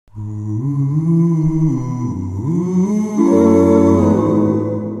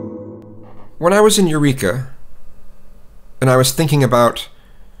I was in Eureka, and I was thinking about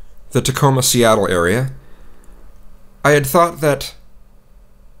the Tacoma, Seattle area, I had thought that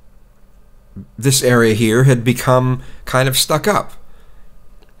this area here had become kind of stuck up.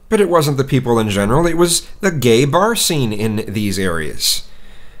 But it wasn't the people in general, it was the gay bar scene in these areas.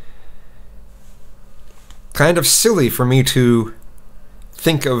 Kind of silly for me to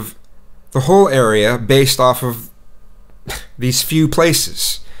think of the whole area based off of these few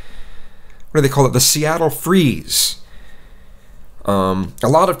places. What do they call it? The Seattle Freeze. A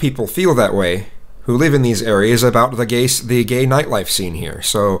lot of people feel that way who live in these areas about the gay nightlife scene here.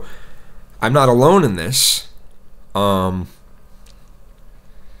 So I'm not alone in this. You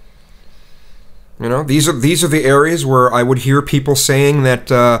know, these are the areas where I would hear people saying that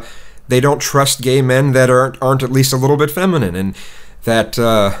they don't trust gay men that aren't at least a little bit feminine, and that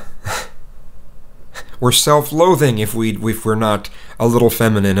we're self-loathing if we're not a little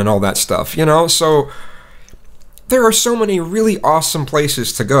feminine and all that stuff. You know, so there are so many really awesome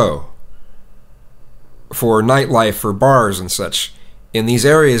places to go for nightlife, for bars and such, in these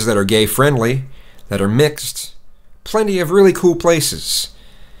areas that are gay-friendly, that are mixed. Plenty of really cool places.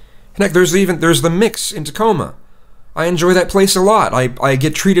 Heck, there's the Mix in Tacoma. I enjoy that place a lot. I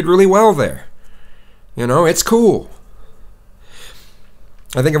get treated really well there. You know, it's cool.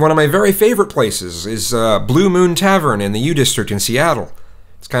 I think of one of my very favorite places is Blue Moon Tavern in the U District in Seattle.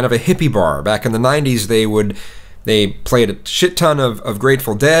 It's kind of a hippie bar. Back in the 90s, they played a shit ton of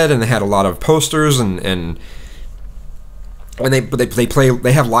Grateful Dead, and they had a lot of posters, and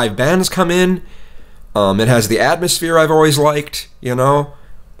they have live bands come in. It has the atmosphere I've always liked, you know.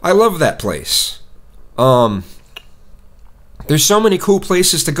 I love that place. There's so many cool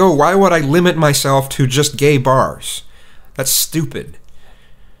places to go. Why would I limit myself to just gay bars? That's stupid.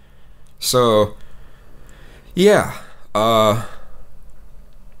 So, yeah. And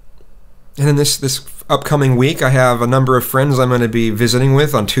then this upcoming week, I have a number of friends I'm going to be visiting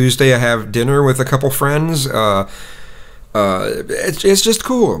with. On Tuesday, I have dinner with a couple friends. It's just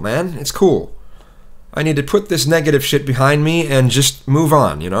cool, man. It's cool. I need to put this negative shit behind me and just move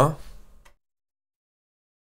on, you know?